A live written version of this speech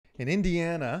In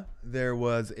Indiana, there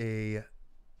was a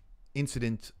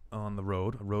incident on the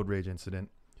road, a road rage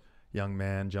incident. Young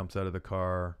man jumps out of the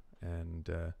car, and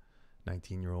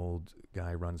 19-year-old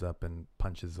guy runs up and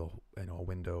punches a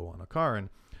window on a car and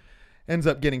ends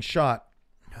up getting shot.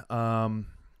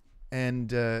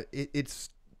 It's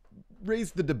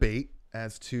raised the debate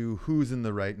as to who's in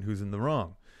the right and who's in the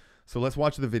wrong. So let's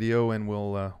watch the video and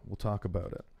we'll talk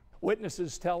about it.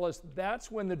 Witnesses tell us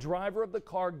that's when the driver of the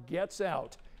car gets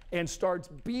out and starts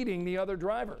beating the other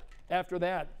driver. After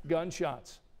that,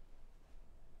 gunshots.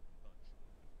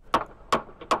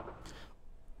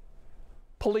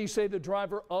 Police say the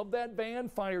driver of that van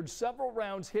fired several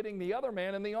rounds, hitting the other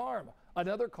man in the arm.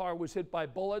 Another car was hit by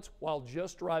bullets while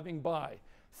just driving by.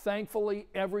 Thankfully,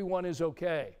 everyone is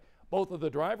okay. Both of the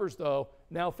drivers, though,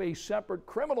 now face separate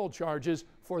criminal charges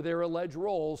for their alleged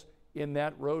roles in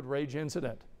that road rage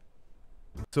incident.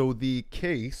 So the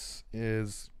case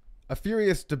is a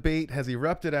furious debate has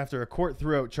erupted after a court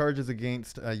threw out charges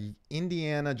against an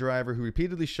Indiana driver who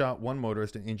repeatedly shot one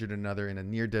motorist and injured another in a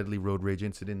near-deadly road rage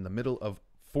incident in the middle of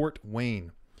Fort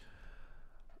Wayne.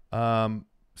 So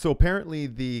apparently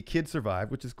the kid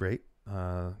survived, which is great.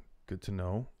 Good to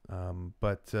know.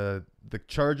 But the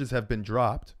charges have been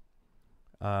dropped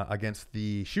against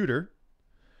the shooter,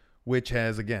 which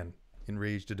has, again,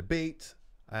 enraged a debate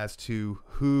as to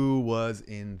who was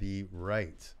in the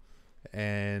right.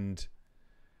 And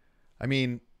I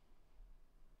mean,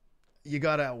 you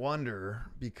gotta wonder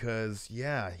because,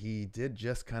 yeah, he did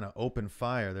just kind of open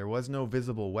fire. There was no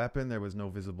visible weapon. There was no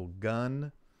visible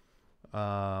gun.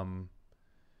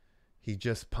 He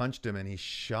just punched him and he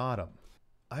shot him.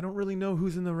 I don't really know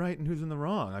who's in the right and who's in the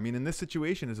wrong. I mean, in this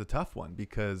situation is a tough one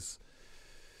because,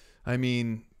 I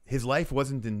mean, his life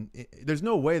wasn't in, there's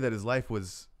no way that his life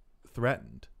was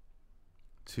threatened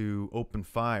to open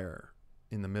fire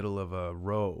in the middle of a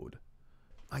road.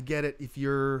 I get it. If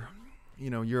you're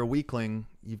a weakling,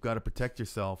 you've got to protect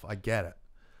yourself. I get it.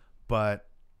 But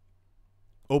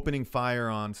opening fire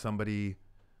on somebody,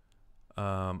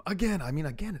 again,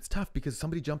 it's tough because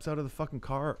somebody jumps out of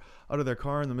their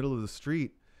car in the middle of the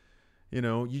street.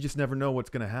 You just never know what's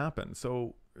going to happen.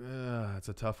 So it's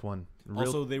a tough one.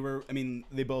 Also,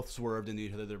 they both swerved into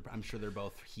each other. I'm sure they're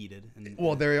both heated. And,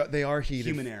 well, they are heated.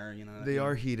 Human error, They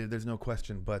are heated. There's no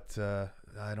question. But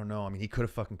I don't know. I mean, he could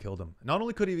have fucking killed him. Not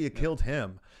only could he have killed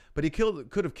him, but he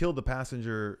could have killed the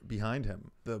passenger behind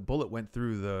him. The bullet went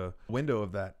through the window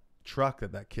of that truck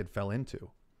that kid fell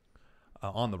into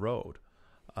on the road.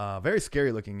 Very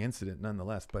scary looking incident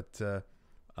nonetheless. But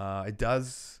it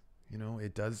does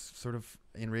sort of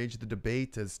enrage the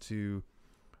debate as to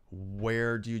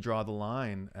where do you draw the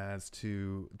line as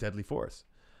to deadly force.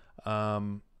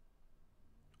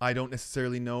 I don't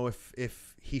necessarily know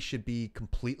if he should be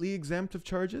completely exempt of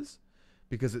charges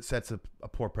because it sets a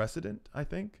poor precedent, I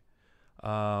think.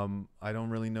 I don't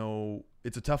really know.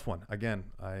 It's a tough one. Again,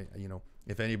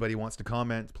 if anybody wants to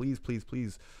comment, please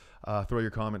throw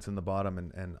your comments in the bottom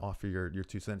and offer your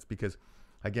 2 cents because,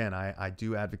 again, I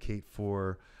do advocate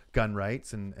for gun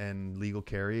rights and legal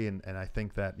carry. And I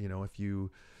think that, if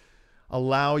you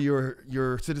allow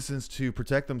your citizens to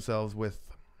protect themselves with,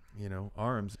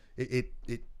 arms, it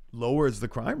lowers the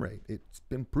crime rate. It's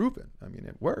been proven. I mean,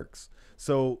 it works.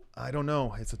 So I don't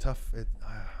know. It's a tough,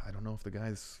 I don't know if the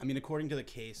guys. I mean, according to the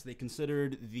case, they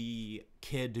considered the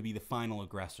kid to be the final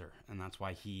aggressor, and that's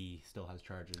why he still has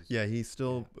charges. Yeah, he's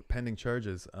still pending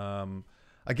charges.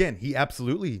 Again, he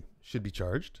absolutely should be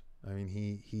charged. I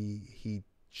mean, he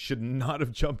should not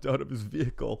have jumped out of his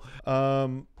vehicle.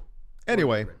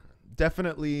 Anyway,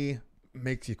 definitely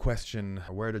makes you question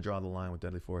where to draw the line with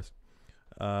deadly force.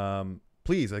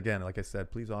 Please, again, like I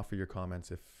said, please offer your comments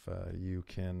if you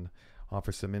can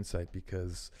offer some insight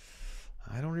because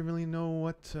I don't really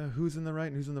know who's in the right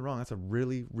and who's in the wrong. That's a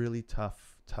really, really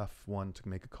tough one to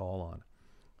make a call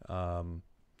on.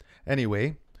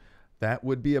 Anyway, that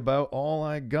would be about all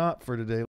I got for today.